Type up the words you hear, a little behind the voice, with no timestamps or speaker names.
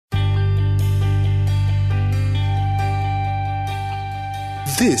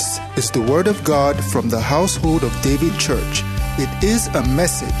This is the Word of God from the Household of David Church. It is a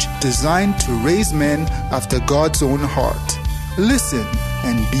message designed to raise men after God's own heart. Listen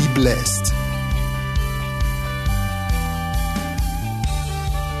and be blessed.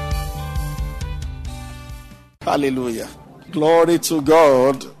 Hallelujah. Glory to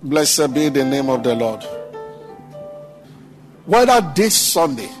God. Blessed be the name of the Lord. Whether this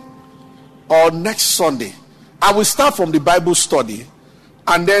Sunday or next Sunday, I will start from the Bible study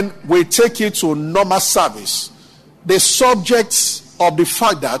and then we take it to normal service. The subject of the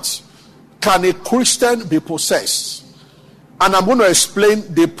fact that can a Christian be possessed? And I'm going to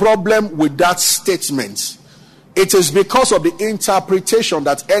explain the problem with that statement. It is because of the interpretation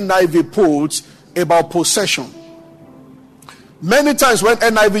that NIV puts about possession. Many times when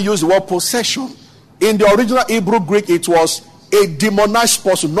NIV used the word possession, in the original Hebrew Greek, it was a demonized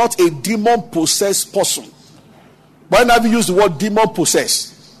person, not a demon-possessed person. But NIV used the word demon-possessed.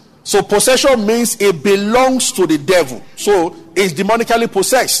 So possession means it belongs to the devil. So it's demonically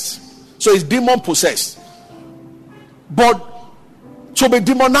possessed. So it's demon-possessed. But to be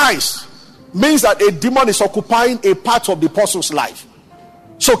demonized means that a demon is occupying a part of the person's life.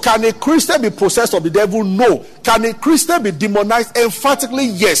 So can a Christian be possessed of the devil? No. Can a Christian be demonized? Emphatically,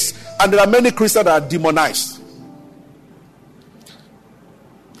 yes. And there are many Christians that are demonized.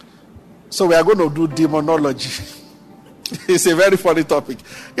 So we are going to do demonology. It's a very funny topic.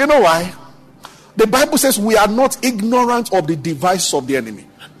 You know why? The Bible says we are not ignorant of the devices of the enemy.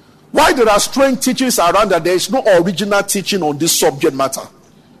 Why there are strange teachings around that there is no original teaching on this subject matter.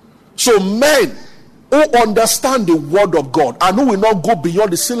 So men who understand the word of God and who will not go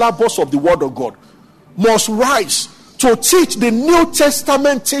beyond the syllabus of the word of God must rise to teach the New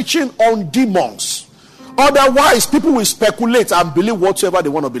Testament teaching on demons. Otherwise, people will speculate and believe whatever they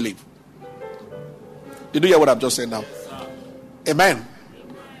want to believe. Did you hear what I've just said now? Amen.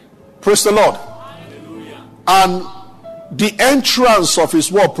 Praise the Lord. Hallelujah. And the entrance of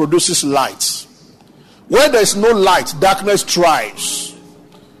his word produces light. Where there is no light, darkness thrives.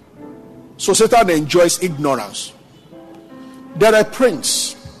 So Satan enjoys ignorance. Derek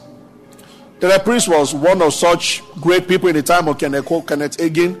Prince was one of such great people in the time of Kenneth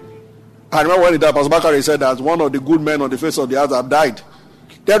Hagin. I remember when he died, Pastor Bakari said that one of the good men on the face of the earth have died.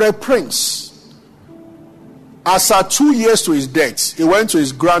 Derek Prince, as at 2 years to his death, he went to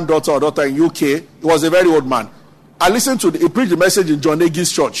his granddaughter or daughter in UK. He was a very old man. I listened to he preached the message in John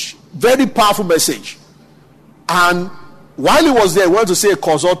Hagin's church. Very powerful message. And while he was there, he went to see a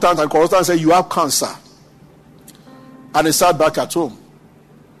consultant, and the consultant said, "You have cancer." And he sat back at home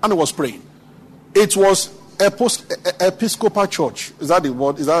and he was praying. It was Episcopal church. Is that the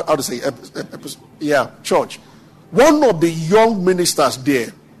word? Is that how to say? Church. One of the young ministers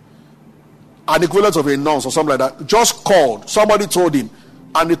there, an equivalent of a nurse or something like that, just called. Somebody told him,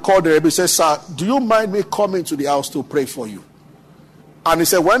 and he called the rabbi. He said, "Sir, do you mind me coming to the house to pray for you?" And he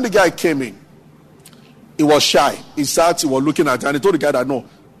said, when the guy came in, he was shy. He sat, he was looking at it, and he told the guy that, "No,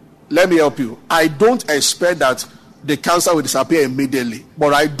 let me help you. I don't expect that the cancer will disappear immediately,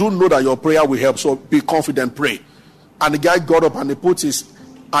 but I do know that your prayer will help, so be confident, pray." And the guy got up and he put his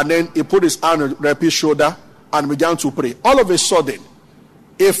hand on the rabbi's shoulder and began to pray. All of a sudden,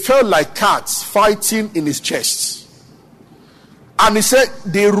 it felt like cats fighting in his chest. And he said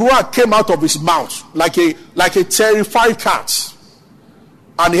the roar came out of his mouth like a terrified cat.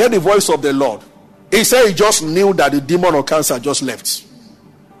 And he heard the voice of the Lord. He said he just knew that the demon of cancer just left.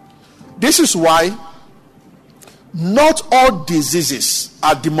 This is why not all diseases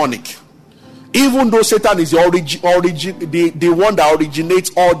are demonic. Even though Satan is the one that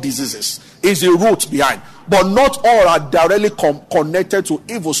originates all diseases, is the root behind. But not all are directly connected to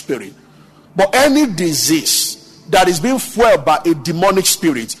evil spirit. But any disease that is being fueled by a demonic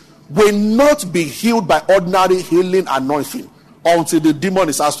spirit will not be healed by ordinary healing anointing until the demon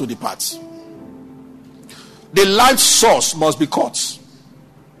is asked to depart. The life source must be caught.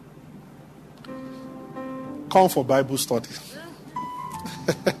 Come for Bible study.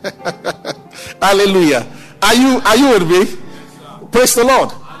 Hallelujah. Are you with me? Yes, praise the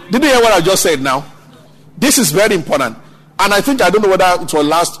Lord. Did you hear what I just said now? This is very important. And I think, I don't know whether it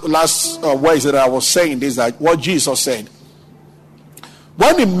was last words that I was saying this, that what Jesus said.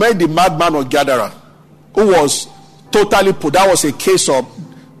 When he met the madman of Gadara, who was totally put, that was a case of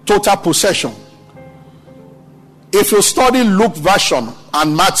total possession. If you study Luke version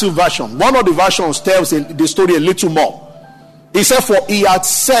and Matthew version, one of the versions tells the story a little more. He said, "For he had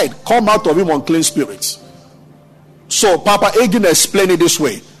said, come out of him unclean spirits." So Papa Hagin explained it this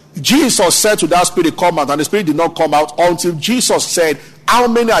way. Jesus said to that spirit, "Come out," and the spirit did not come out until Jesus said, "How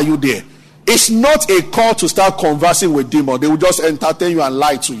many are you there?" It's not a call to start conversing with demons. They will just entertain you and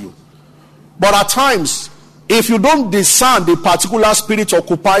lie to you. But at times, if you don't discern the particular spirit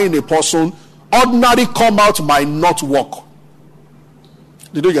occupying a person, ordinary come out might not work.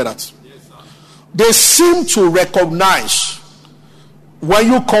 Did you get that? Yes, sir. They seem to recognize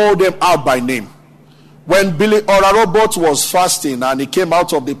when you call them out by name. When Billy Orarobot was fasting and he came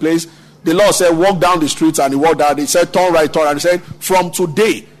out of the place, the Lord said, walk down the streets, and he walked out. He said, turn right, turn. And he said, from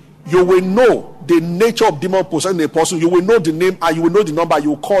today, you will know the nature of demon possessing a person. You will know the name and you will know the number. You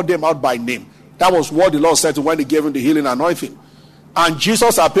will call them out by name. That was what the Lord said when he gave him the healing anointing. And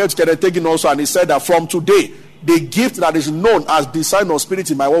Jesus appeared to Kenneth Hagin also, and he said that from today, the gift that is known as the sign of spirit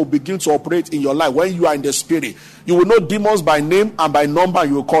in my word will begin to operate in your life. When you are in the spirit, you will know demons by name and by number,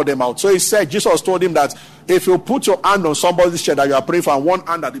 you will call them out. So he said, Jesus told him that if you put your hand on somebody's chair that you are praying for and one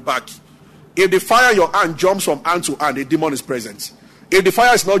hand at the back, if the fire in your hand jumps from hand to hand, the demon is present. If the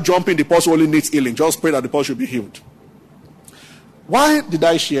fire is not jumping, the person only needs healing. Just pray that the person should be healed. Why did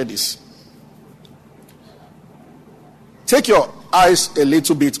I share this? Take your eyes a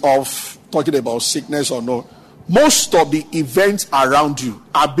little bit off talking about sickness or no. Most of the events around you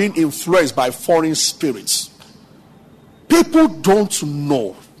are being influenced by foreign spirits. People don't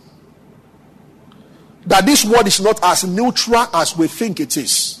know that this world is not as neutral as we think it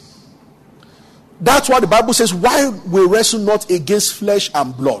is. That's why the Bible says, why we wrestle not against flesh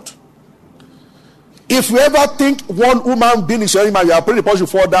and blood. If you ever think one human being is your enemy, you are praying the person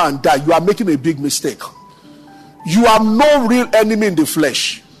fall down and die, you are making a big mistake. You have no real enemy in the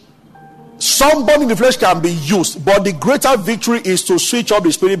flesh. Somebody in the flesh can be used, but the greater victory is to switch up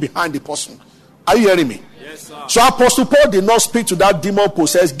the spirit behind the person. Are you hearing me? Yes, sir. So Apostle Paul did not speak to that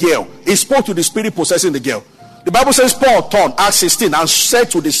demon-possessed girl. He spoke to the spirit possessing the girl. The Bible says Paul turned, Acts 16, and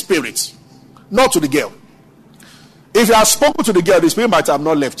said to the spirit, not to the girl. If you have spoken to the girl, the spirit might have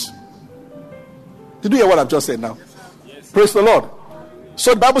not left. Did you hear what I've just said now? Yes, sir. Yes. Praise the Lord.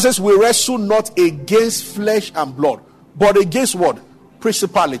 So the Bible says we wrestle not against flesh and blood, but against what?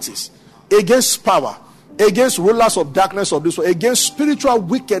 Principalities, against power, against rulers of darkness of this world, against spiritual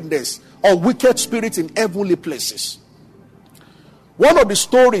wickedness or wicked spirits in heavenly places. One of the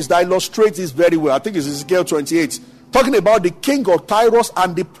stories that illustrates this very well, I think it's Ezekiel 28, talking about the king of Tyros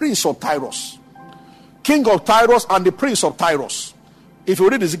and the prince of Tyros. King of Tyros and the prince of Tyros. If you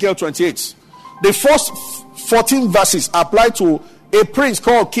read Ezekiel 28, the first 14 verses apply to a prince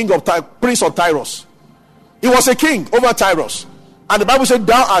called Prince of Tyros. He was a king over Tyros. And the Bible said,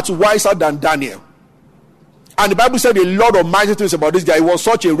 thou art wiser than Daniel. And the Bible said a lot of mighty things about this guy. He was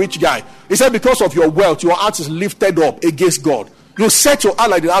such a rich guy. He said, because of your wealth, your heart is lifted up against God. You set your heart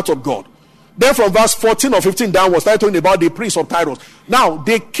like the heart of God. Then from verse 14 or 15 downwards, started talking about the prince of Tyros. Now,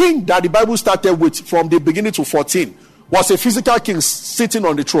 the king that the Bible started with from the beginning to 14 was a physical king sitting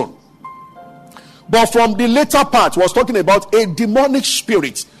on the throne. But from the later part, was talking about a demonic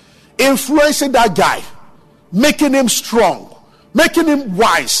spirit influencing that guy, making him strong, making him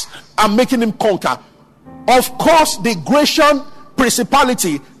wise, and making him conquer. Of course, the Grecian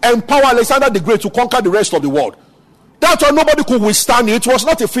principality empowered Alexander the Great to conquer the rest of the world. That's why nobody could withstand it. It was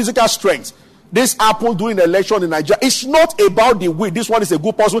not a physical strength. This happened during the election in Nigeria. It's not about the will. This one is a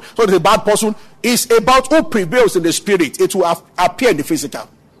good person, so it's a bad person. It's about who prevails in the spirit. It will appear in the physical.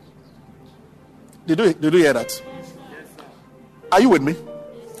 Did you hear that? Yes, sir. Are you with me?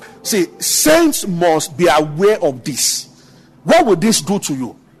 See, saints must be aware of this. What will this do to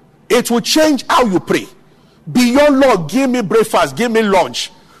you? It will change how you pray. Beyond, Lord, give me breakfast, give me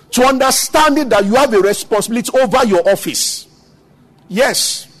lunch. To understanding that you have a responsibility over your office.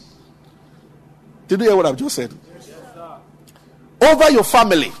 Yes. Did you hear what I've just said? Yes, sir. Over your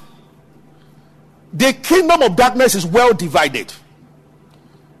family. The kingdom of darkness is well divided.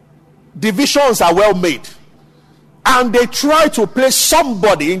 Divisions are well made. And they try to place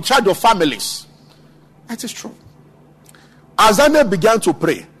somebody in charge of families. That is true. As Daniel began to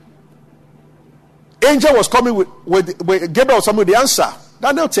pray, angel was coming with Gabriel was coming with the answer.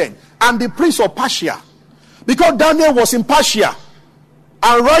 Daniel 10. And the prince of Persia. Because Daniel was in Persia.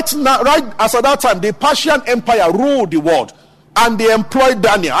 And right as at that time, the Persian Empire ruled the world. And they employed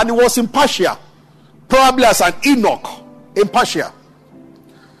Daniel. And he was in Persia. Probably as an eunuch in Persia.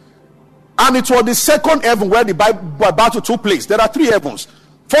 And it was the second heaven where the battle took place. There are three heavens.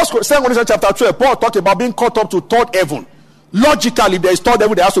 First, 2 Corinthians chapter 12, Paul talked about being caught up to third heaven. Logically, there is third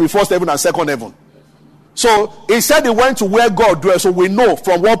heaven, there has to be first heaven and second heaven. So, he said he went to where God dwells. So, we know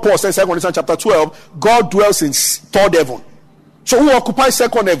from what Paul said in 2 Corinthians chapter 12, God dwells in third heaven. So, who occupies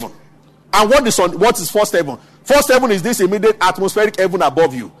second heaven? And what is first heaven? First heaven is this immediate atmospheric heaven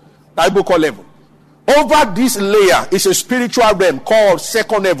above you. The Bible call heaven. Over this layer is a spiritual realm called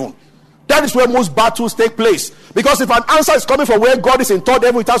second heaven. That is where most battles take place. Because if an answer is coming from where God is in third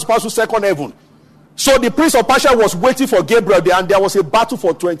heaven, it has to pass to second heaven. So the prince of Persia was waiting for Gabriel there, and there was a battle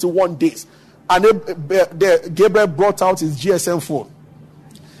for 21 days. And Gabriel brought out his GSM phone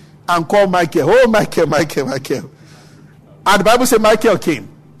and called Michael. Oh, Michael. And the Bible says Michael came.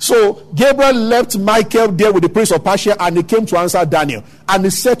 So Gabriel left Michael there with the prince of Persia, and he came to answer Daniel. And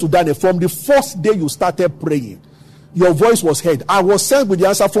he said to Daniel, from the first day you started praying, your voice was heard. I was sent with the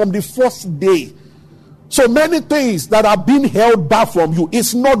answer from the first day. So many things that are being held back from you,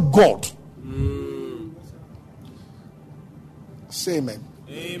 it's not God. Say amen.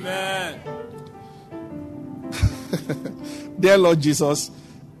 Amen. Dear Lord Jesus,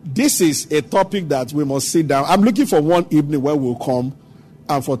 this is a topic that we must sit down. I'm looking for one evening where we'll come,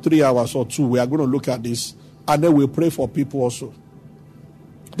 and for 3 hours or 2, we are going to look at this, and then we'll pray for people also.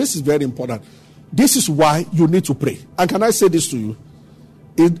 This is very important. This is why you need to pray. And can I say this to you?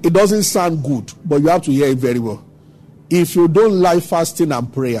 It doesn't sound good, but you have to hear it very well. If you don't like fasting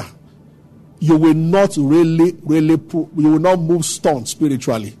and prayer, you will not you will not move stone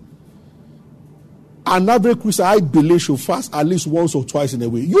spiritually. Another Christian, I believe, should fast at least once or twice in a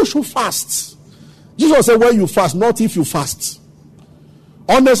week. You should fast. Jesus said, when you fast, not if you fast.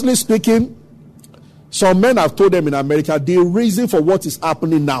 Honestly speaking, some men have told them in America, the reason for what is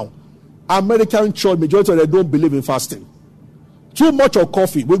happening now, American church, majority of them don't believe in fasting. Too much of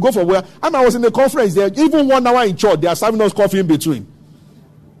coffee. We go from where, and I was in the conference there, even 1 hour in church, they are serving us coffee in between.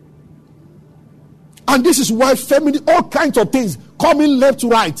 And this is why all kinds of things coming left to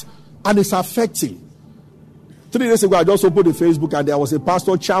right, and it's affecting. 3 days ago, I just opened the Facebook, and there was a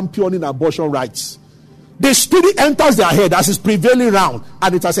pastor championing abortion rights. The spirit enters their head as it's prevailing round,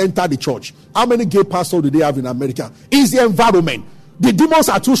 and it has entered the church. How many gay pastors do they have in America? It's the environment. The demons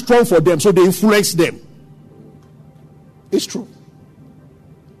are too strong for them, so they influence them. It's true.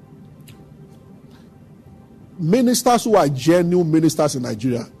 Ministers who are genuine ministers in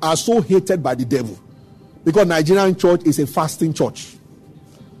Nigeria are so hated by the devil because Nigerian church is a fasting church.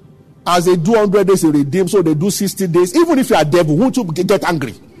 As they do 100 days, they redeem, so they do 60 days. Even if you are devil, won't you get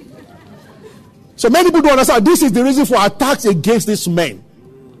angry? So many people don't understand. This is the reason for attacks against these men.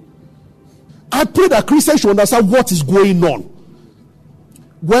 I pray that Christians should understand what is going on.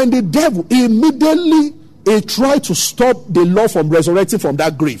 When the devil immediately tried to stop the Lord from resurrecting from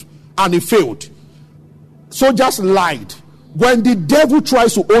that grave, and he failed. Soldiers lied. When the devil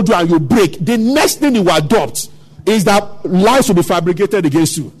tries to hold you and you break, the next thing he will adopt is that lies will be fabricated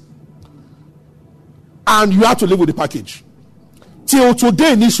against you. And you have to live with the package. Till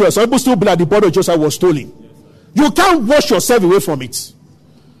today in Israel, some people still believe that the body of Joseph was stolen. You can't wash yourself away from it.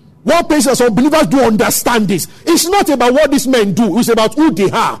 What patients or believers do understand this. It's not about what these men do, it's about who they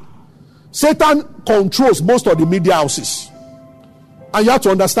are. Satan controls most of the media houses. And you have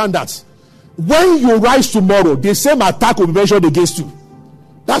to understand that. When you rise tomorrow, the same attack will be measured against you.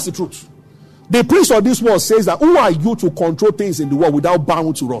 That's the truth. The prince of this world says that, who are you to control things in the world without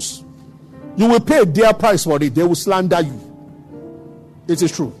bowing to us? You will pay a dear price for it. They will slander you. It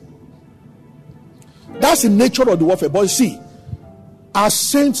is true. That's the nature of the warfare. But see, as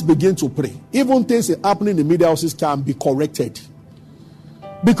saints begin to pray, even things happening in the media houses can be corrected.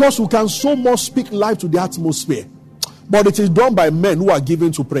 Because we can so much speak life to the atmosphere. But it is done by men who are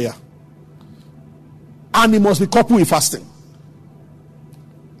given to prayer. And it must be coupled with fasting.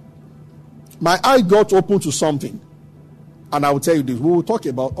 My eye got open to something. And I will tell you this. We will talk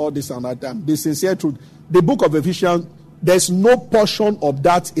about all this and that time. The sincere truth. The book of Ephesians, there's no portion of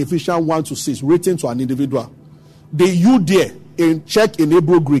that Ephesians 1-6 written to an individual. The you there, check in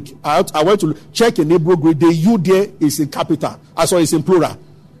Hebrew Greek. I went to check in Hebrew Greek. The you there is in capital. Sorry, it's in plural.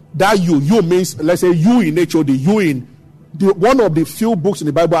 That you means, let's say you in nature, the you in one of the few books in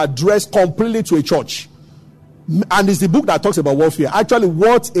the Bible addressed completely to a church. And it's the book that talks about warfare. Actually,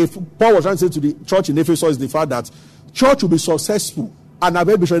 what if Paul was trying to say to the church in Ephesus is the fact that church will be successful. And I've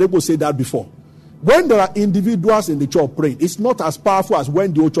heard Bishop Ebo say that before. When there are individuals in the church praying, it's not as powerful as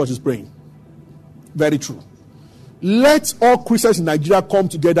when the whole church is praying. Very true. Let all Christians in Nigeria come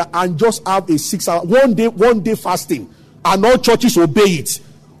together and just have a 6-hour, one day fasting, and all churches obey it.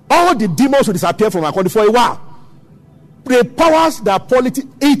 All the demons will disappear from our country for a while. The powers that politics,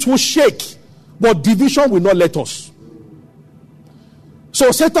 it will shake, but division will not let us.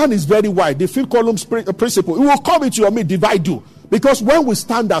 So Satan is very wide. The 5th column principle, it will come into your midst, divide you. Because when we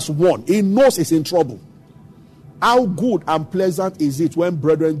stand as one, he knows he's in trouble. How good and pleasant is it when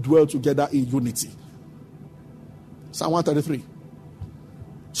brethren dwell together in unity? Psalm 133.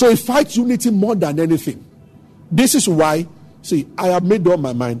 So he fights unity more than anything. This is why, see, I have made up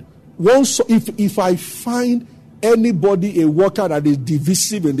my mind. Once, if I find anybody, a worker that is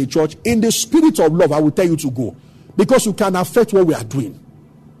divisive in the church, in the spirit of love, I will tell you to go. Because you can affect what we are doing.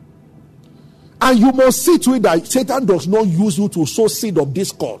 And you must see to it that Satan does not use you to sow seed of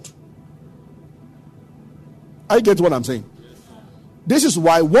discord. I get what I'm saying. This is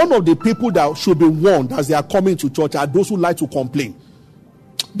why one of the people that should be warned as they are coming to church are those who like to complain.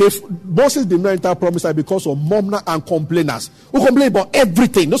 Bosses did not enter Promise Life because of murmurers and complainers who complain about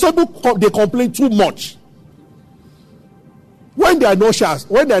everything. Those people, they complain too much. When they are not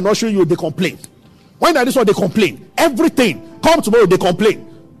showing you, they complain. When they are this one, they complain. Everything. Come tomorrow, they complain.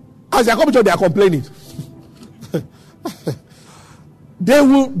 As they are coming to church, they are complaining. They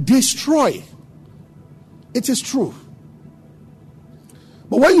will destroy. It is true.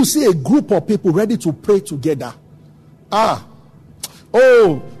 But when you see a group of people ready to pray together,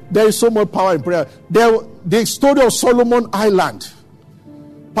 there is so much power in prayer. The story of Solomon Island.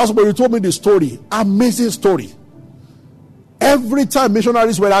 Pastor, you told me the story. Amazing story. Every time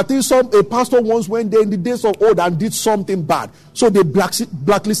missionaries were, I think a pastor once went there in the days of old and did something bad. So they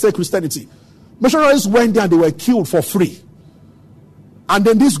blacklisted Christianity. Missionaries went there and they were killed for free. And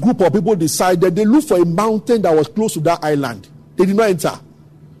then this group of people decided they looked for a mountain that was close to that island. They did not enter.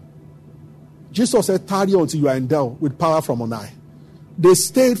 Jesus said, tarry until you are endowed with power from on high. They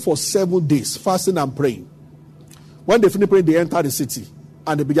stayed for 7 days, fasting and praying. When they finished praying, they entered the city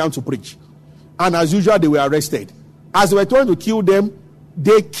and they began to preach. And as usual, they were arrested. As they were trying to kill them,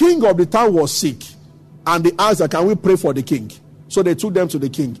 the king of the town was sick. And they asked, can we pray for the king? So they took them to the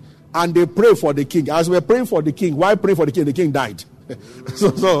king. And they prayed for the king. As we were praying for the king, while praying for the king died.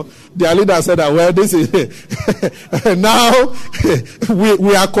 So their leader said that, well, this is now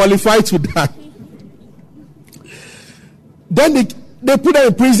we are qualified to die. Then they put him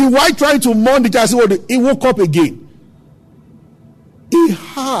in prison. While trying to mourn the king, he woke up again. He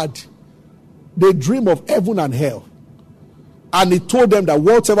had the dream of heaven and hell. And he told them that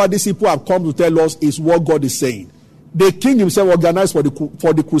whatever these people have come to tell us is what God is saying. The king himself organized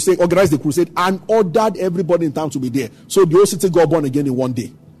the crusade, and ordered everybody in town to be there. So the whole city got born again in one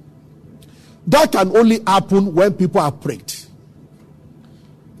day. That can only happen when people are prayed.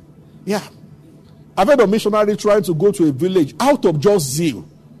 Yeah. I've heard of missionaries trying to go to a village out of just zeal,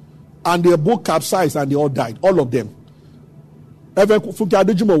 and their boat capsized and they all died. All of them. Reverend Funke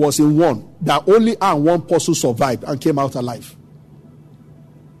Adejimo was in one that only one person survived and came out alive.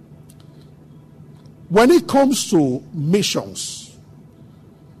 When it comes to missions,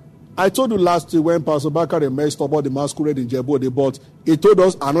 I told you last week when Pastor Bakare messed about the masquerade in Jebode, but he told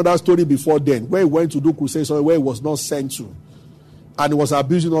us another story before then, where he went to do crusade somewhere where he was not sent to, and he was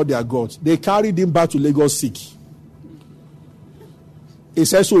abusing all their gods. They carried him back to Lagos sick. He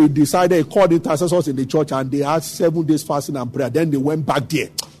said so he decided, he called intercessors in the church, and they had 7 days fasting and prayer. Then they went back there.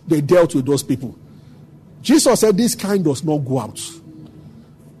 They dealt with those people. Jesus said this kind does not go out.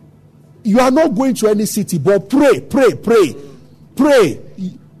 You are not going to any city, but pray.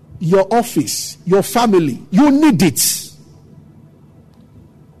 Your office, your family, you need it.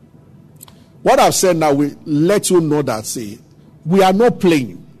 What I've said now will let you know that, we are not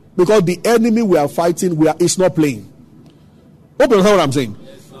playing. Because the enemy we are fighting, is not playing. Hope you understand what I'm saying?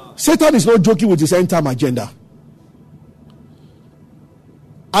 Yes, Satan is not joking with his end-time agenda.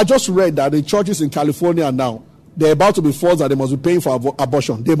 I just read that the churches in California now, they're about to be forced that they must be paying for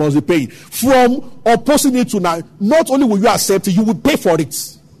abortion. They must be paying. From opposing it to now, not only will you accept it, you will pay for it.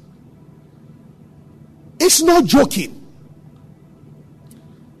 It's not joking.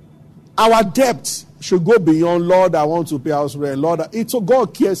 Our debt should go beyond, Lord, I want to pay house rent. Lord,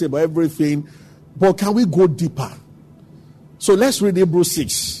 God cares about everything. But can we go deeper? So let's read Hebrews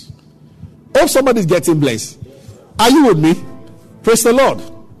 6. Hope somebody's getting blessed. Are you with me? Praise the Lord.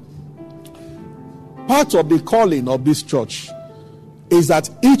 Part of the calling of this church is that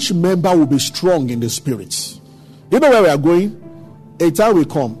each member will be strong in the spirit. You know where we are going? A time will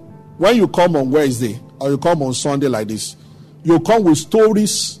come. When you come on Wednesday or you come on Sunday like this, you come with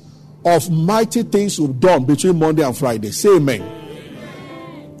stories of mighty things you've done between Monday and Friday. Say amen.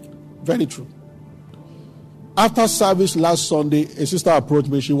 Very true. After service last Sunday, a sister approached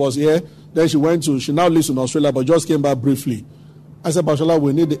me. She was here. Then she now lives in Australia, but just came back briefly. I said, Bashola,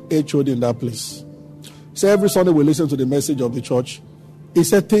 we need the HOD in that place. So every Sunday we listen to the message of the church. He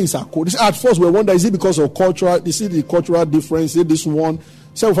said things are cool. At first we wonder, is it because of cultural? You see the cultural difference? Is it this one? He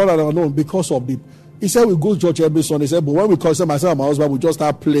said, we found out, no, because of the. He said we go to church every Sunday. He said, but when we call myself and my husband, we just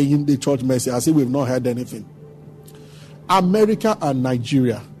start playing the church message as if we've not heard anything. America and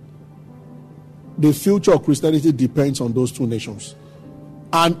Nigeria, the future of Christianity depends on those two nations.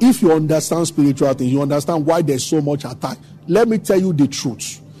 And if you understand spiritual things, you understand why there's so much attack. Let me tell you the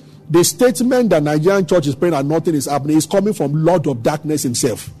truth. The statement that Nigerian church is praying and nothing is happening is coming from Lord of Darkness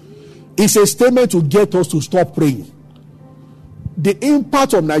himself. It's a statement to get us to stop praying. The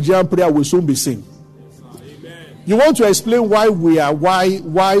impact of Nigerian prayer will soon be seen. You want to explain why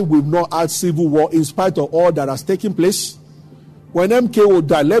we've not had civil war in spite of all that has taken place? When MKO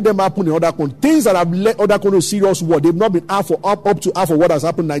died, let them happen in other countries. Things that have led other countries to serious war, they've not been up to half of what has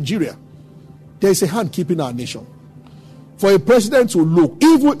happened in Nigeria. There is a hand keeping our nation. For a president to look,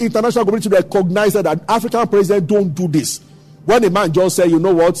 even international community recognize that an African president don't do this. When a man just said, you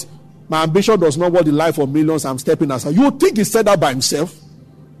know what, my ambition does not want the life of millions, I'm stepping aside. You think he said that by himself?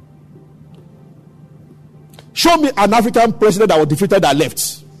 Show me an African president that was defeated that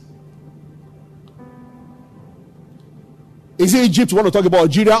left. Is it Egypt you want to talk about,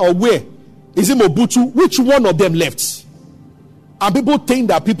 Algeria, or where? Is it Mobutu? Which one of them left? And people think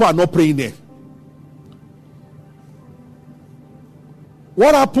that people are not praying there.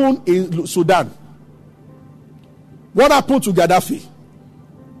 What happened in Sudan? What happened to Gaddafi?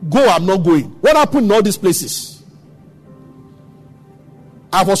 Go, I'm not going. What happened in all these places?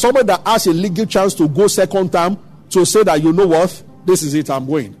 And for somebody that has a legal chance to go second term, to say that, you know what, this is it, I'm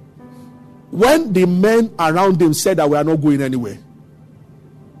going. When the men around him said that we are not going anywhere.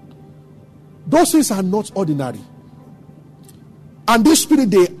 Those things are not ordinary. And this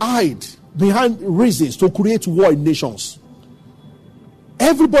spirit, they hide behind reasons to create war in nations.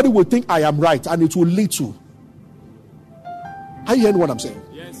 Everybody will think I am right, and it will lead to. Are you hearing what I'm saying?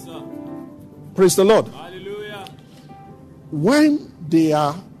 Yes, sir. Praise the Lord. Hallelujah. When they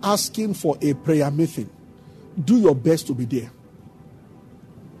are asking for a prayer meeting, do your best to be there.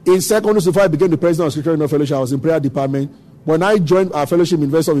 In secondary school, before I became the president of Scripture Fellowship, I was in prayer department. When I joined our fellowship in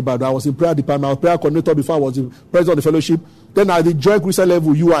University of Ibadan, I was in prayer department. I was prayer coordinator before I was the president of the fellowship. Then I did joint Christian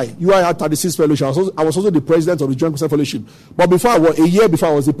level UI. UI had 36 fellowship. I was also the president of the joint Christian fellowship. But before a year before,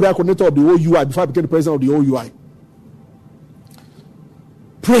 I was the prayer coordinator of the whole UI. Before I became the president of the whole UI.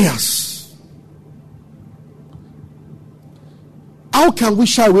 Prayers. How can we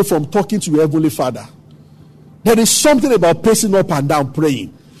shy away from talking to your Heavenly Father? There is something about pacing up and down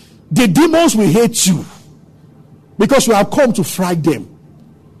praying. The demons will hate you because we have come to frighten them.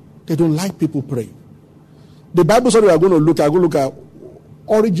 They don't like people praying. The Bible said we are going to look at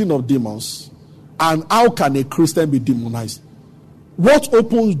origin of demons and how can a Christian be demonized. What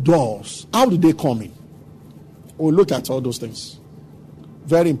opens doors? How do they come in? We'll look at all those things.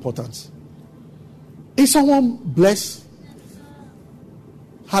 Very important. Is someone blessed?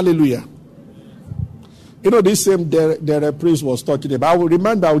 Hallelujah. You know, this same the priest was talking about. I will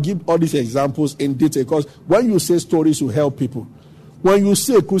remember, I will give all these examples in detail because when you say stories, you help people. When you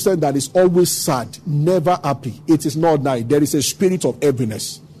see a Christian that is always sad, never happy, it is not nice. There is a spirit of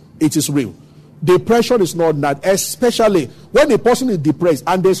heaviness. It is real. Depression is not nice, especially when a person is depressed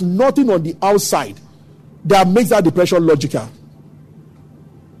and there's nothing on the outside that makes that depression logical.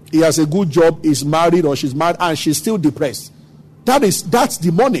 He has a good job, he's married or she's married, and she's still depressed. That's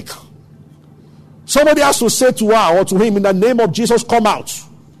demonic. Somebody has to say to her or to him, in the name of Jesus, come out.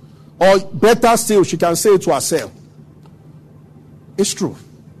 Or better still, she can say it to herself. It's true.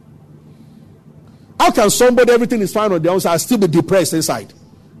 How can somebody, everything is fine on the outside, still be depressed inside?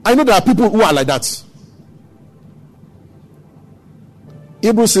 I know there are people who are like that.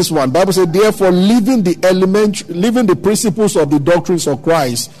 Hebrews 6:1, Bible says, therefore, leaving the principles of the doctrines of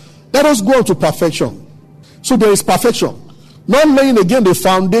Christ, let us go on to perfection. So there is perfection. Not laying again the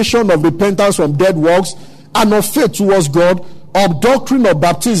foundation of repentance from dead works and of faith towards God, of doctrine of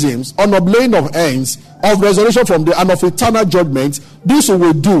baptisms, and of laying of hands, of resurrection from the and of eternal judgment. This we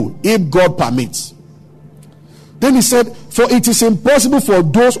will do if God permits. Then he said, for it is impossible for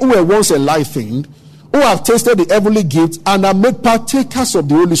those who were once enlightened, who have tasted the heavenly gift and are made partakers of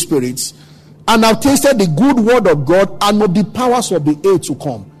the Holy Spirit, and have tasted the good word of God and of the powers of the age to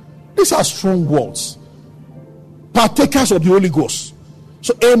come. These are strong words. Partakers of the Holy Ghost.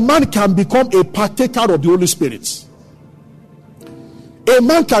 So a man can become a partaker of the Holy Spirit. A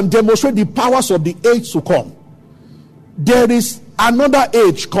man can demonstrate the powers of the age to come. There is another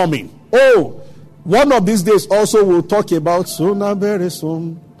age coming. Oh, one of these days also we'll talk about sooner very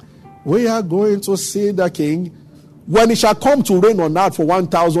soon. We are going to see the King when he shall come to reign on earth for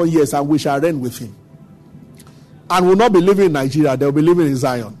 1,000 years, and we shall reign with him. And we'll not be living in Nigeria, they'll be living in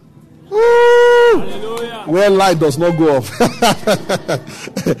Zion. Where light does not go off.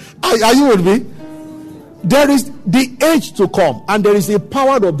 Are you with me? There is the age to come, and there is a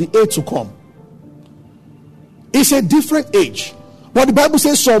power of the age to come. It's a different age. But the Bible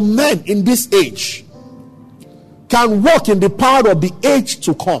says some men in this age can walk in the power of the age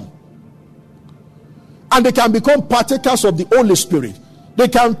to come. And they can become partakers of the Holy Spirit. They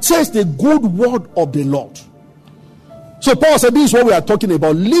can taste the good word of the Lord. So Paul said, this is what we are talking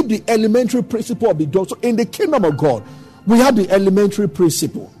about. Leave the elementary principle of the doctrine. In the kingdom of God, we have the elementary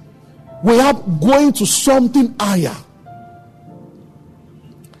principle. We have going to something higher.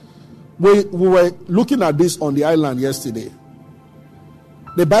 We were looking at this on the island yesterday.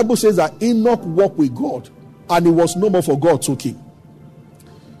 The Bible says that Enoch walked with God, and it was no more, for God took him.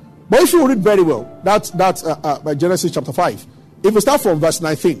 But if you read very well, that's Genesis chapter 5. If we start from verse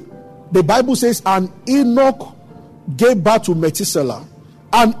 19, the Bible says, and Enoch gave birth to Methuselah,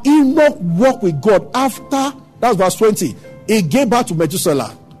 and Enoch walked with God after. That's verse 20. He gave birth to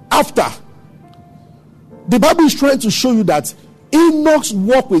Methuselah after. The Bible is trying to show you that Enoch's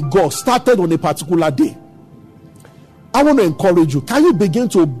walk with God started on a particular day. I want to encourage you. Can you begin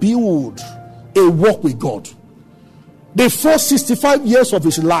to build a walk with God? The first 65 years of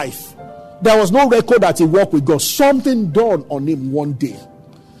his life, there was no record that he walked with God. Something dawned on him one day,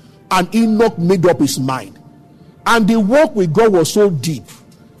 and Enoch made up his mind. And the walk with God was so deep.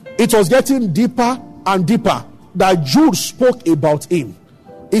 It was getting deeper and deeper that Jude spoke about him.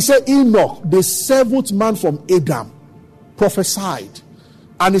 He said, Enoch, the seventh man from Adam, prophesied.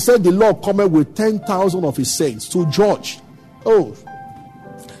 And he said, the Lord cometh with 10,000 of his saints to judge. Oh.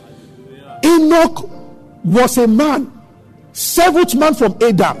 Enoch was a man, seventh man from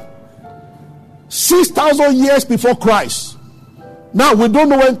Adam, 6,000 years before Christ. Now, we don't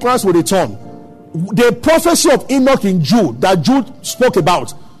know when Christ will return. The prophecy of Enoch in Jude, that Jude spoke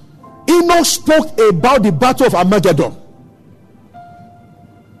about, Enoch spoke about the battle of Armageddon.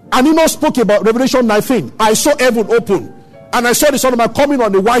 And Enoch spoke about Revelation 19. I saw heaven open, and I saw the Son of Man coming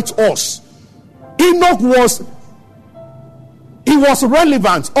on a white horse. Enoch was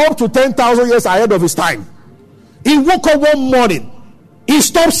relevant up to 10,000 years ahead of his time. He woke up one morning. He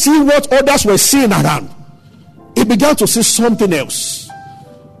stopped seeing what others were seeing around. He began to see something else.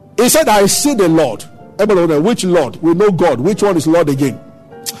 He said, I see the Lord. Everybody, which Lord? We know God. Which one is Lord again?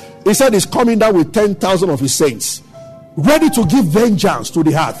 He said he's coming down with 10,000 of his saints, ready to give vengeance to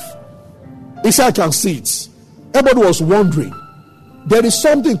the earth. He said, I can see it. Everybody was wondering. There is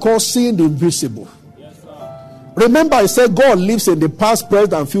something called seeing the invisible. Yes, remember, I said God lives in the past,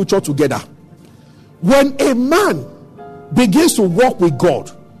 present, and future together. When a man begins to walk with God,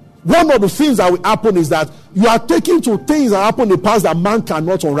 one of the things that will happen is that you are taken to things that happened in the past that man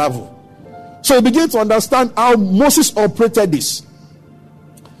cannot unravel. So you begin to understand how Moses operated this.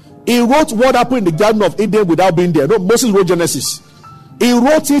 He wrote what happened in the Garden of Eden without being there. No, Moses wrote Genesis. He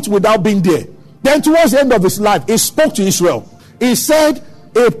wrote it without being there. Then towards the end of his life, he spoke to Israel. He said,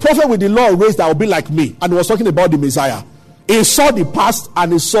 a prophet with the law raised that will be like me. And he was talking about the Messiah. He saw the past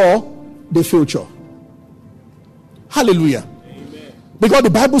and he saw the future. Hallelujah. Amen. Because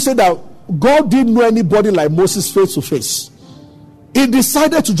the Bible said that God didn't know anybody like Moses face to face. He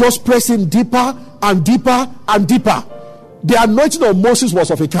decided to just press in deeper and deeper and deeper. The anointing of Moses was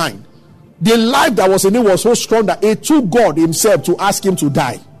of a kind. The life that was in him was so strong that it took God himself to ask him to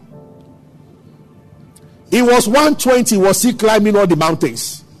die. He was 120, was still climbing all the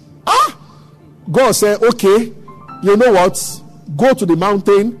mountains. God said, okay, you know what? Go to the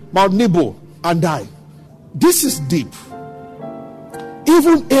mountain, Mount Nebo, and die. This is deep.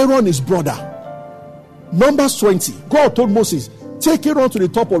 Even Aaron, his brother, Numbers 20, God told Moses, take Aaron to the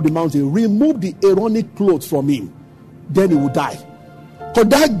top of the mountain, remove the Aaronic clothes from him, then he will die. Because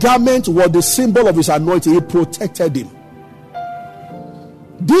that garment was the symbol of his anointing. It protected him.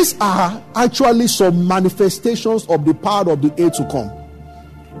 These are actually some manifestations of the power of the age to come.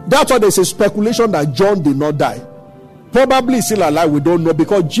 That's why there's a speculation that John did not die. Probably he's still alive, we don't know,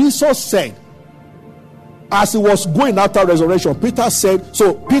 because Jesus said, as he was going after resurrection, Peter said,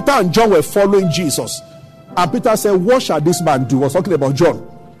 so Peter and John were following Jesus. And Peter said, what shall this man do? He was talking about John.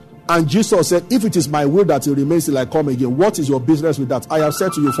 And Jesus said, if it is my will that he remains till I come again, what is your business with that? I have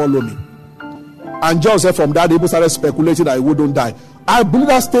said to you, follow me. And John said, from that, people started speculating that he wouldn't die. I believe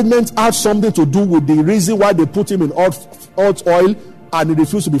that statement had something to do with the reason why they put him in hot oil and he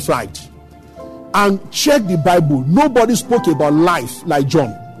refused to be fried. And check the Bible. Nobody spoke about life like John.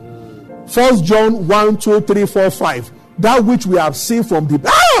 1 John 1, 2, 3, 4, 5. That which we have seen from the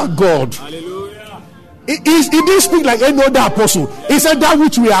God. Hallelujah. He didn't speak like any other apostle. He said that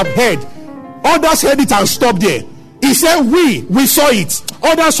which we have heard. Others heard it and stopped there. He said we saw it.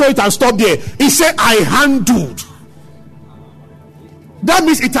 Others saw it and stopped there. He said I handled. That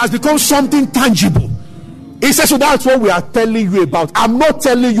means it has become something tangible. He says, so that's what we are telling you about. I'm not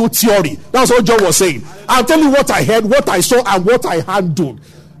telling you theory. That's what John was saying. I'm telling you what I heard, what I saw, and what I handled.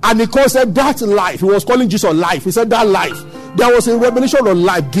 And he calls it that life. He was calling Jesus life. He said that life. There was a revelation of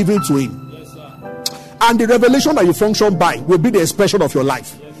life given to him. Yes, sir. And the revelation that you function by will be the expression of your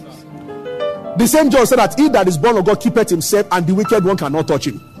life. The same John said that he that is born of God keepeth himself, and the wicked one cannot touch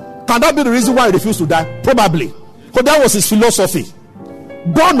him. Can that be the reason why he refused to die? Probably. Because that was his philosophy.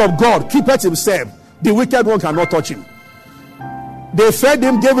 Born of God keepeth himself, the wicked one cannot touch him. They fed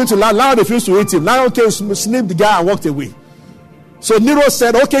him, gave him to lion. Lion refused to eat him. Lion came, snipped the guy and walked away. So Nero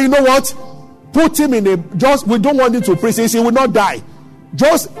said, okay, you know what? Put him in we don't want him to prison. He will not die.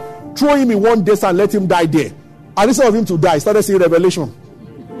 Just throw him in one desert and let him die there. And instead of him to die, he started seeing revelation.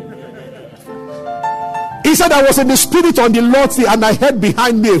 He said, I was in the spirit on the Lord's day, and I heard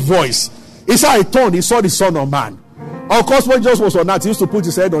behind me a voice. He said, I turned, he saw the Son of Man. Of course, when Jesus was on earth, he used to put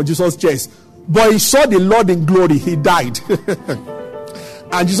his head on Jesus' chest. But he saw the Lord in glory. He died.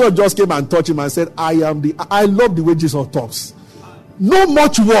 And Jesus just came and touched him and said, I love the way Jesus talks. No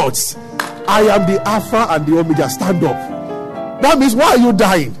much words. I am the Alpha and the Omega. Stand up. That means, why are you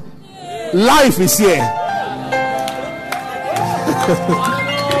dying? Life is here.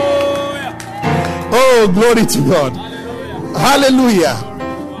 Oh, glory to God. Hallelujah.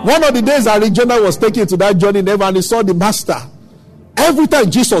 One of the days our regional was taken to that journey, and he saw the master. Every time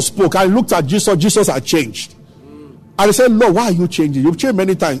Jesus spoke, I looked at Jesus, Jesus had changed. And he said, Lord, why are you changing? You've changed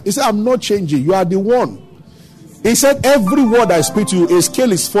many times. He said, I'm not changing. You are the one. He said, every word I speak to you, a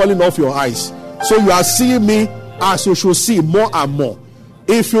scale is falling off your eyes. So you are seeing me as you should see more and more.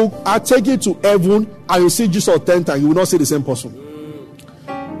 If you are taken to heaven and you see Jesus 10 times, you will not see the same person.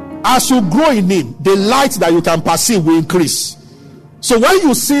 As you grow in him, the light that you can perceive will increase. So when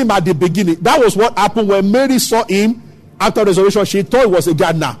you see him at the beginning, that was what happened when Mary saw him after resurrection. She thought he was a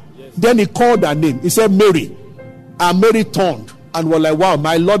gardener. Yes. Then he called her name. He said, Mary. And Mary turned and was like, wow,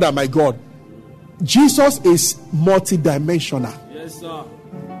 my Lord and my God. Jesus is multidimensional. Yes, sir.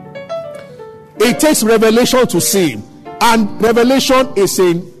 It takes revelation to see him. And revelation is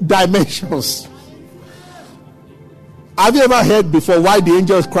in dimensions. Have you ever heard before why the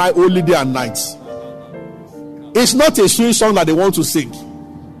angels cry only day and night? It's not a sweet song that they want to sing.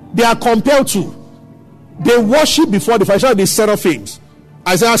 They are compelled to. They worship before the fire, the seraphims.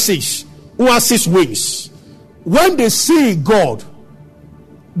 Isaiah 6, who has 6 wings. When they see God,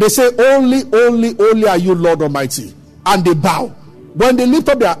 they say, only are you Lord Almighty. And they bow. When they lift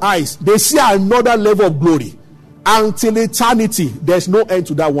up their eyes, they see another level of glory. Until eternity, there's no end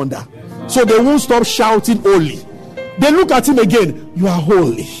to that wonder. So they won't stop shouting holy. They look at him again. You are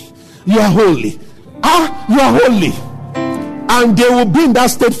holy. You are holy. You are holy. And they will be in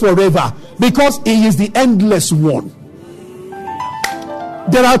that state forever, because he is the endless one.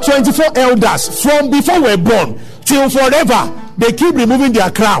 There are 24 elders from before we're born till forever. They keep removing their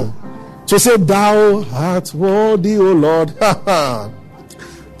crown to say, thou art worthy, O Lord,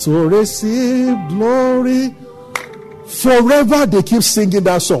 to receive glory. Forever they keep singing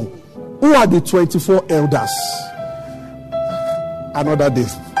that song. Who are the 24 elders? Another day.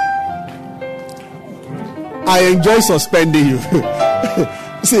 I enjoy suspending you.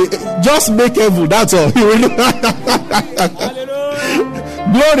 See, just make heaven, that's all.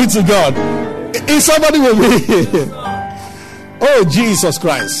 Glory to God. Is somebody with me? Oh, Jesus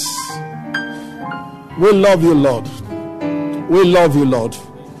Christ. We love you, Lord. We love you, Lord.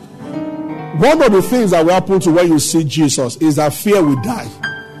 One of the things that will happen to when you see Jesus is that fear will die.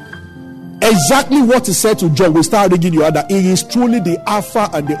 Exactly what he said to John will start ringing you out, that he is truly the Alpha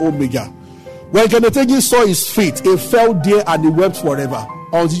and the Omega. When Kenneth Hagin saw his feet, he fell there and he wept forever.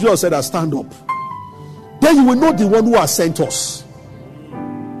 Until Jesus said, stand up. Then you will know the one who has sent us.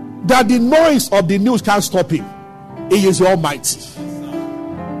 That the noise of the news can't stop him. He is the Almighty.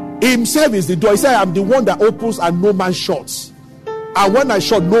 He himself is the door. He said, I am the one that opens and no man shuts. And when I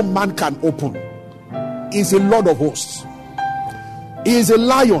shut, no man can open. He is a Lord of hosts. He is a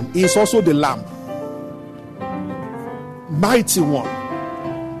lion. He is also the lamb. Mighty one.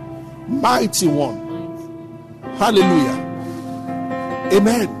 Mighty one. Hallelujah.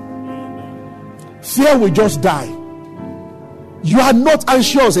 Amen. Fear will just die. You are not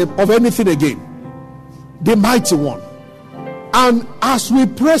anxious of anything again. The mighty one. And as we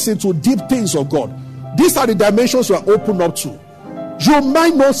press into deep things of God, these are the dimensions we are open up to. You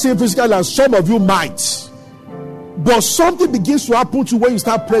might not see physically, and some of you might. But something begins to happen to you when you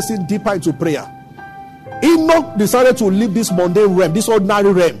start pressing deeper into prayer. Enoch decided to leave this mundane realm, this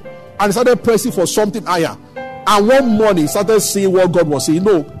ordinary realm, and he started pressing for something higher. And one morning he started seeing what God was saying.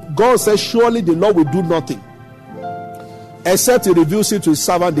 No, God said, surely the Lord will do nothing except he reveals it to his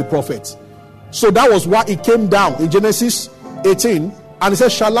servant the prophet. So that was why he came down in Genesis 18 and he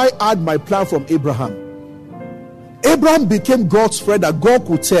said, shall I add my plan from Abraham? Abraham became God's friend that God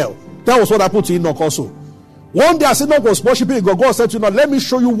could tell. That was what happened to Enoch also. One day as Enoch was worshiping God, God said to Enoch, let me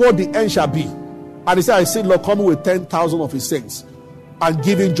show you what the end shall be. And he said, I see Lord coming with 10,000 of his saints and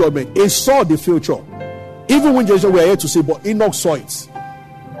giving judgment. He saw the future. Even when Jesus, we are here to see, but Enoch saw it.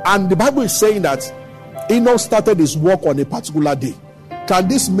 And the Bible is saying that Enoch started his work on a particular day. Can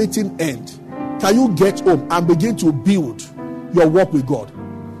this meeting end? Can you get home and begin to build your work with God?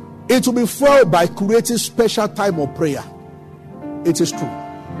 It will be fueled by creating special time of prayer. It is true.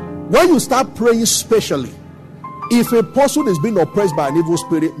 When you start praying specially, if a person is being oppressed by an evil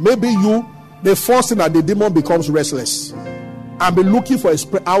spirit, maybe you, the first thing that the demon becomes restless and be looking for a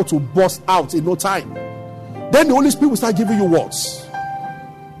spirit out to burst out in no time. Then the Holy Spirit will start giving you words.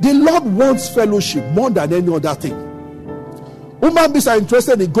 The Lord wants fellowship more than any other thing. Human beings are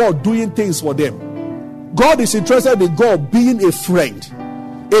interested in God doing things for them. God is interested in God being a friend,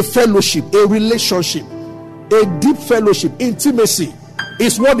 a fellowship, a relationship, a deep fellowship, intimacy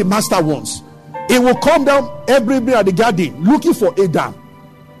is what the master wants. He will come down every day at the garden looking for Adam.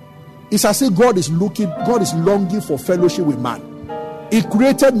 It's as if God is longing for fellowship with man. He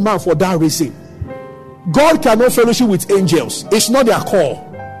created man for that reason. God cannot fellowship with angels. It's not their call.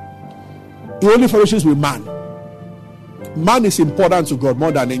 He only fellowships with man. Man is important to God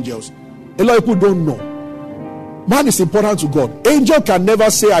more than angels. A lot of people don't know. Man is important to God. Angel can never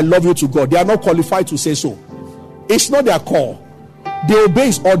say I love you to God. They are not qualified to say so. It's not their call. They obey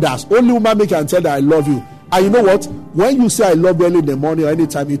his orders. Only woman can tell that I love you. And you know what? When you say I love you early in the morning or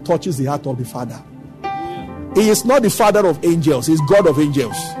anytime, it touches the heart of the Father. He is not the father of angels. He's God of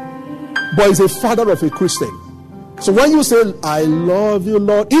angels. But he's a father of a Christian. So when you say I love you,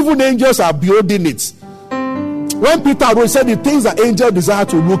 Lord, even angels are building it. When Peter wrote, he said the things that angels desire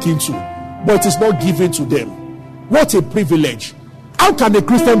to look into, but it is not given to them. What a privilege. How can a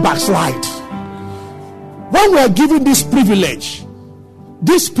Christian backslide? When we are given this privilege,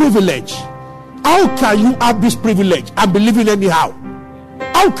 how can you have this privilege and be living anyhow?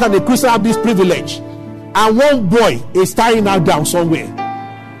 How can a Christian have this privilege and one boy is tying her down somewhere?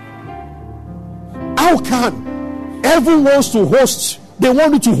 How can? Everyone wants to host. They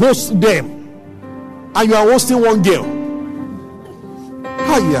want you to host them, and you are hosting one girl.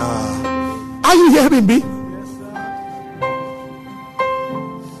 Hiya. Are you hearing me?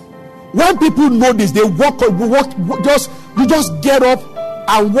 When people know this, they walk, you just get up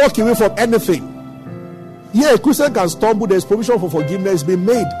and walk away from anything. Yeah, a Christian can stumble. There's provision for forgiveness being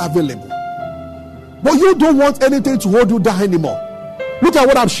made available. But you don't want anything to hold you down anymore. Look at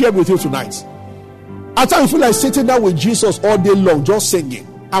what I've shared with you tonight. At times you feel like sitting down with Jesus all day long, just singing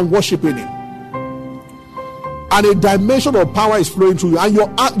and worshiping him. And a dimension of power is flowing through you. And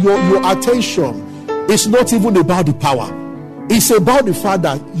your attention is not even about the power. It's about the fact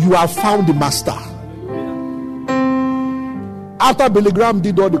that you have found the master. After Billy Graham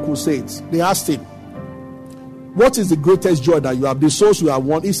did all the crusades, they asked him, what is the greatest joy that you have? The souls you have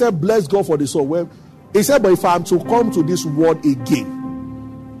won. He said, bless God for the soul. Well, he said, but if I am to come to this world again,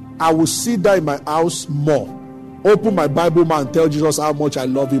 I will sit down in my house more, open my Bible more and tell Jesus how much I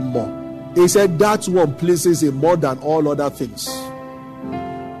love him more. He said that one pleases him more than all other things.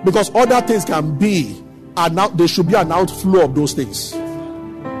 Because other things can be, there should be an outflow of those things.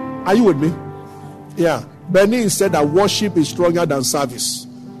 Are you with me? Yeah. Benin said that worship is stronger than service.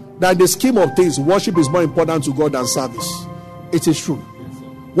 That in the scheme of things, worship is more important to God than service. It is true.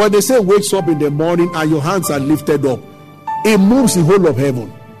 When they say wakes up in the morning and your hands are lifted up, it moves the whole of heaven.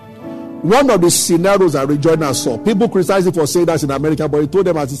 One of the scenarios that Rejoinder saw, people criticized him for saying that in America, but he told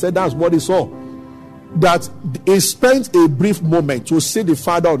them, as he said, that's what he saw. That he spent a brief moment to see the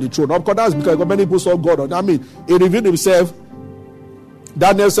Father on the throne. Of course, that's because many people saw God on. He revealed himself.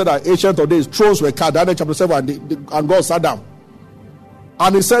 Daniel said that Ancient of Days, thrones were cut. Daniel chapter 7, and God sat down.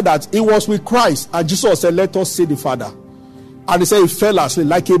 And he said that he was with Christ, and Jesus said, let us see the Father. And he said he fell asleep,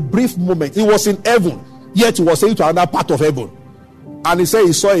 like a brief moment. He was in heaven, yet he was saying to another part of heaven. And he said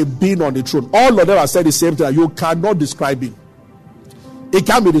he saw a being on the throne. All of them have said the same thing. You cannot describe him. It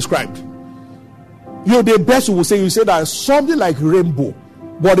can't be described. The best you say that something like rainbow,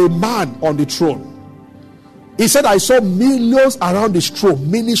 but a man on the throne. He said, I saw millions around his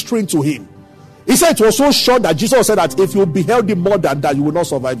throne ministering to him. He said it was so short that Jesus said that if you beheld him more than that, you will not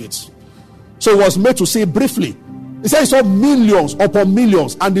survive it. So he was made to see briefly. He said he saw millions upon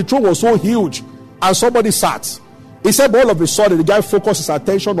millions, and the throne was so huge, and somebody sat. He said, all of a sudden, the guy focused his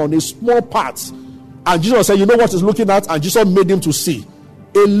attention on a small part. And Jesus said, you know what he's looking at? And Jesus made him to see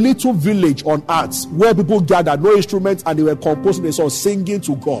a little village on earth where people gathered, no instruments, and they were composing a song, singing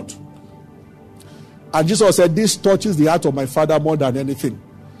to God. And Jesus said, this touches the heart of my Father more than anything.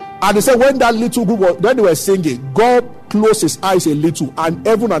 And he said, when that little group, when they were singing, God closed his eyes a little, and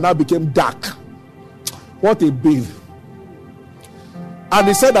heaven and earth became dark. What a being. And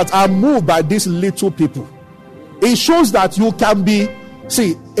he said that I'm moved by these little people. It shows that you can be,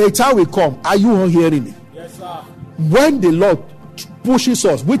 see, a time will come. Are you all hearing me? Yes, sir. When the Lord pushes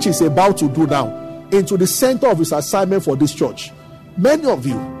us, which is about to do now, into the center of his assignment for this church, many of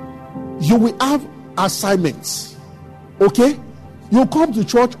you will have assignments. Okay? You come to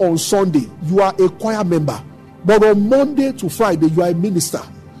church on Sunday, you are a choir member. But on Monday to Friday, you are a minister.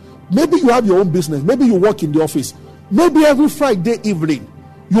 Maybe you have your own business. Maybe you work in the office. Maybe every Friday evening,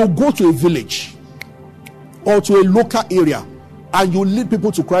 you go to a village or to a local area and you lead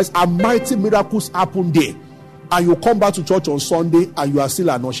people to Christ, and mighty miracles happen there. And you come back to church on Sunday and you are still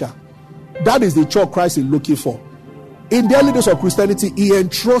an usher. That is the church Christ is looking for. In the early days of Christianity, he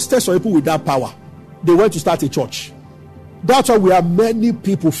entrusted some people with that power. They went to start a church. That's why we have many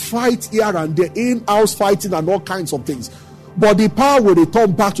people fight here and there, in-house fighting and all kinds of things. But the power will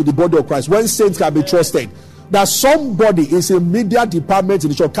return back to the body of Christ when saints can be trusted. That somebody is in media department in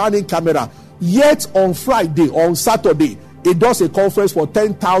the church carrying camera, yet on Friday, on Saturday, it does a conference for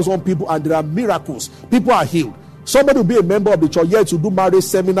 10,000 people and there are miracles. People are healed. Somebody will be a member of the church, yet to do marriage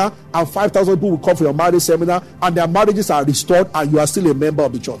seminar, and 5,000 people will come for your marriage seminar, and their marriages are restored, and you are still a member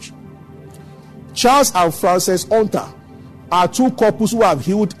of the church. Charles and Frances Hunter are two couples who have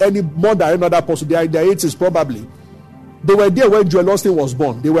healed any more than another person. They are in their 80s probably. They were there when Joel Austin was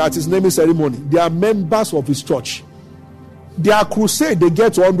born. They were at his naming ceremony. They are members of his church. Their crusade, they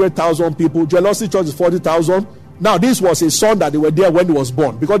get to 100,000 people. Joel Austin church is 40,000. Now, this was a son that they were there when he was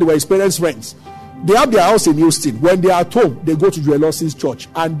born because they were experienced friends. They have their house in Houston. When they are at home, they go to Joel Austin's church,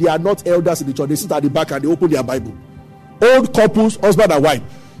 and they are not elders in the church. They sit at the back and they open their Bible. Old couples, husband and wife.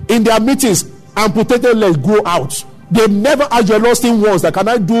 In their meetings, amputated legs go out. They never ask Joel Austin once that,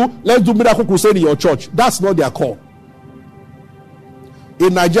 let's do miracle crusade in your church. That's not their call.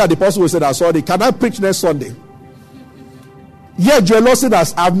 In Nigeria, the person will say that, sorry, can I preach next Sunday? Yeah, Joel Austin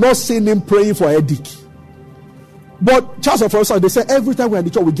I've not seen him praying for a headache. But Charles of Francis, they say every time we're in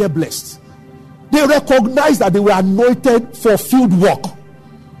the church, we get blessed. They recognize that they were anointed for field work.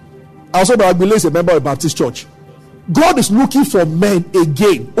 Also, the Agbile is a member of the Baptist church. God is looking for men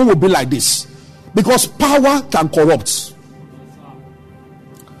again who will be like this. Because power can corrupt.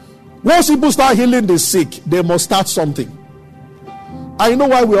 Once people start healing the sick, they must start something. And you know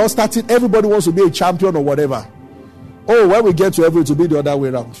why we're all starting? Everybody wants to be a champion or whatever. Oh, when we get to heaven, to be the other way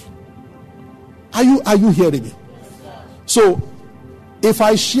around. Are you hearing me? So, if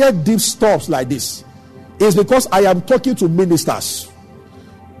I share deep stuff like this, it's because I am talking to ministers.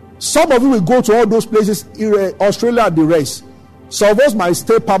 Some of you will go to all those places, Australia and the rest. Some of us might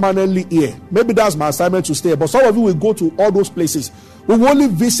stay permanently here. Maybe that's my assignment to stay. But some of you will go to all those places. We will only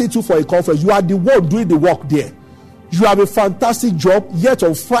visit you for a conference. You are the one doing the work there. You have a fantastic job. Yet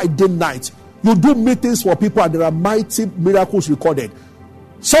on Friday night, you do meetings for people and there are mighty miracles recorded.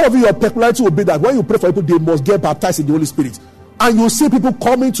 Some of you, your peculiarity will be that when you pray for people, they must get baptized in the Holy Spirit. And you see people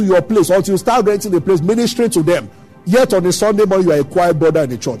coming to your place until you start renting the place, ministering to them. Yet on a Sunday morning, you are a quiet brother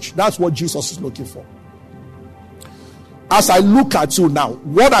in the church. That's what Jesus is looking for. As I look at you now,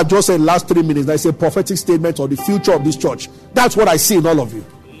 what I just said in the last 3 minutes, that's a prophetic statement on the future of this church. That's what I see in all of you.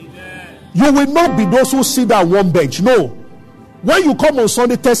 Amen. You will not be those who sit down one bench. No. When you come on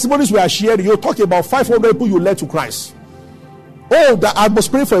Sunday, testimonies we are sharing, you're talking about 500 people you led to Christ. Oh, that I was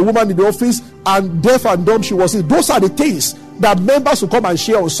praying for a woman in the office and deaf and dumb she was in. Those are the things that members will come and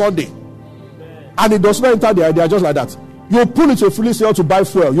share on Sunday. Amen. And it does not enter the idea just like that. You pull into a filling station to buy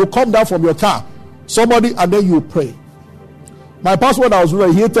fuel. You come down from your car, somebody, and then you pray. My pastor, when I was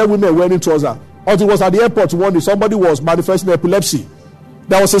running, he hated women wearing trousers. Until it was at the airport one day, somebody was manifesting epilepsy.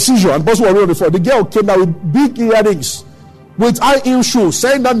 There was a seizure, and the person was running before. The girl came down with big earrings, with high heel shoes,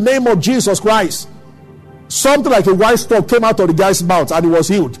 saying the name of Jesus Christ. Something like a white stalk came out of the guy's mouth, and he was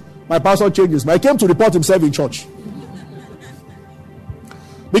healed. My pastor changed his mind. He came to report himself in church.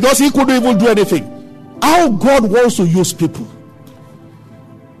 Because he couldn't even do anything. How God wants to use people.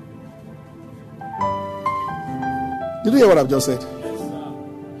 Did you hear what I've just said? Yes,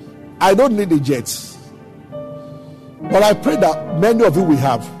 I don't need a jet. But I pray that many of you will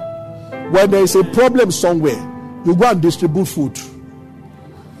have. When there is a problem somewhere, you go and distribute food.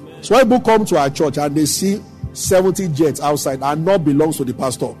 So when people come to our church and they see 70 jets outside and not belongs to the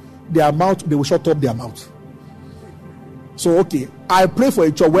pastor, they will shut up their mouth. So, okay, I pray for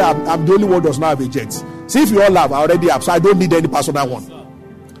a church where I'm the only one who does not have a jet. See, if you all have, I already have, so I don't need any personal one.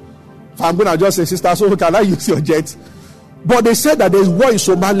 If I'm going to just say, sister, so can I use your jet? But they said that there's war in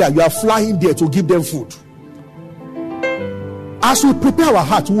Somalia. You are flying there to give them food. As we prepare our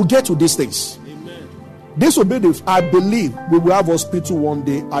heart, we'll get to these things. Amen. This will be I believe we will have hospital one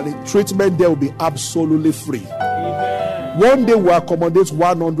day and the treatment there will be absolutely free. Amen. One day we accommodate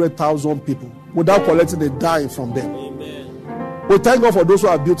 100,000 people without collecting a dime from them. Amen. We thank God for those who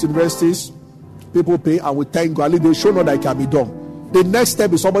have built universities. People pay, and we thank God. They show not that it can be done. The next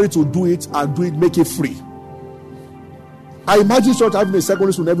step is somebody to do it and do it, make it free. I imagine church having a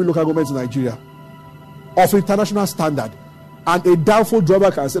secondary school in every local government in Nigeria of international standard, and a doubtful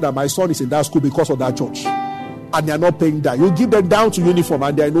driver can say that my son is in that school because of that church, and they are not paying that. You give them down to uniform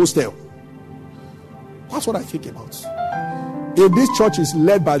and they are no stale. That's what I think about. If this church is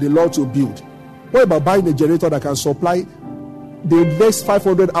led by the Lord to build, what about buying a generator that can supply the next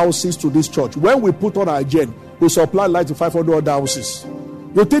 500 houses to this church? When we put on our gen, we supply light to 500 other houses.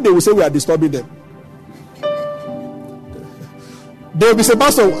 You think they will say we are disturbing them? They will be saying,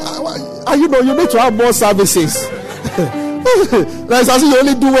 Pastor, you need to have more services. Like as you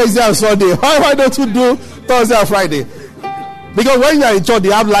only do Wednesday and Sunday. Why don't you do Thursday and Friday? Because when you are in church, they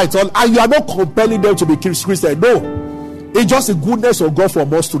have lights on, and you are not compelling them to be Christian. No, it's just the goodness of God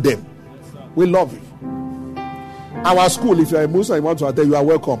from us to them. We love it. Our school, if you are a Muslim and you want to attend, you are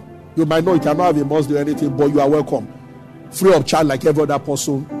welcome. You might know you cannot have a mosque or anything, but you are welcome. Free of charge, like every other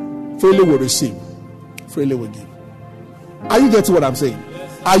person. Freely will receive, freely will give. Are you getting what I'm saying?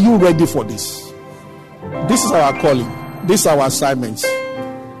 Are you ready for this? This is our calling. This is our assignment.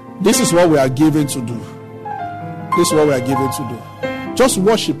 This is what we are given to do. This is what we are given to do. Just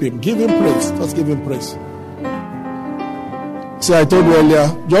worship Him. Give Him praise. Just give Him praise. See, I told you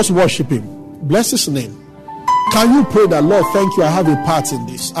earlier, just worship Him. Bless His name. Can you pray that, Lord, thank you, I have a part in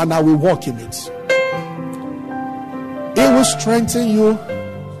this, and I will walk in it. It will strengthen you.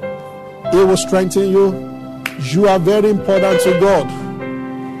 It will strengthen you. You are very important to God.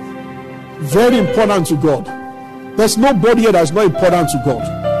 Very important to God. There's nobody here that's not important to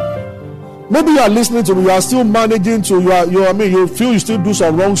God. Maybe you are listening to me, you are still managing to, you feel you still do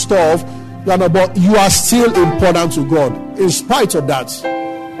some wrong stuff, but you are still important to God. In spite of that,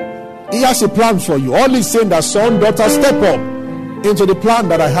 He has a plan for you. All He's saying that, son, daughter, step up into the plan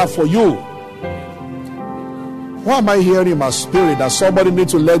that I have for you. Why am I hearing in my spirit that somebody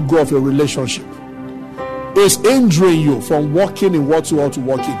needs to let go of a relationship? It's hindering you from walking in what you ought to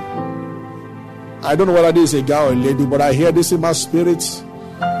walk in. I don't know whether this is a guy or a lady, but I hear this in my spirit.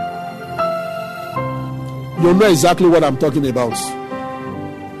 You know exactly what I'm talking about.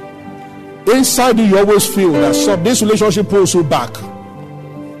 Inside you always feel that this relationship pulls you back.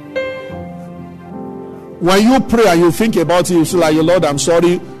 When you pray and you think about it, you feel like, Lord, I'm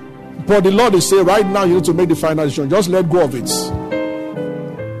sorry. But the Lord is saying, right now you need to make the final decision. Just let go of it.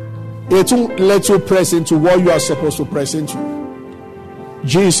 It won't let you press into what you are supposed to press into.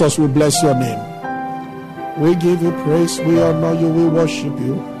 Jesus will bless your name. We give you praise, we honor you, we worship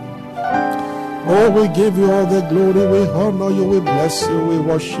you. Oh, we give you all the glory, we honor you, we bless you, we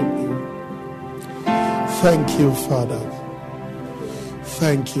worship you. Thank you, Father.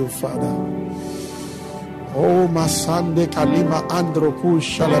 Thank you, Father. Oh, Masande Kalima Androku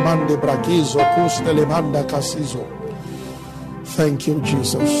Shalamande Brakizo Kustelemanda Kasizo. Thank you,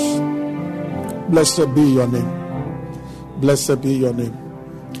 Jesus. Blessed be your name. Blessed be your name.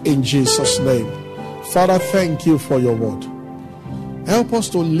 In Jesus' name. Father, thank you for your word. Help us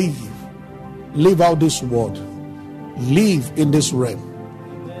to live out this word. Live in this realm.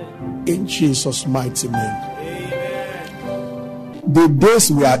 In Jesus' mighty name. The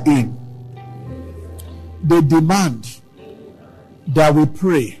days we are in, they demand that we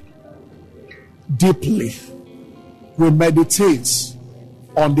pray deeply. We meditate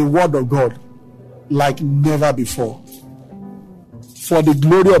on the word of God like never before, for the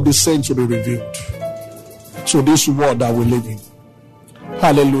glory of the saints to be revealed to this world that we live in.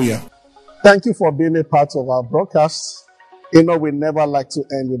 Hallelujah. Thank you for being a part of our broadcast. We never like to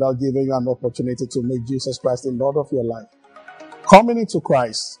end without giving you an opportunity to make Jesus Christ the Lord of your life. Coming into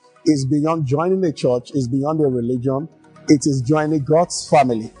Christ is beyond joining a church, is beyond a religion. It is joining God's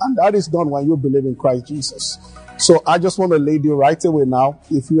family. And that is done when you believe in Christ Jesus. So I just want to lead you right away now.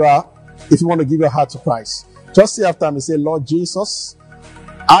 If you want to give your heart to Christ, just say after me, say, Lord Jesus,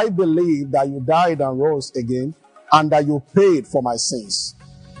 I believe that you died and rose again and that you paid for my sins.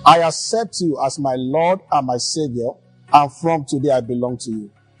 I accept you as my Lord and my Savior, and from today I belong to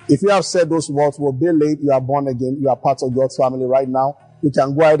you. If you have said those words, will be late, you are born again, you are part of God's family right now. You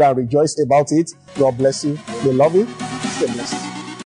can go ahead and rejoice about it. God bless you. We love you. Stay blessed.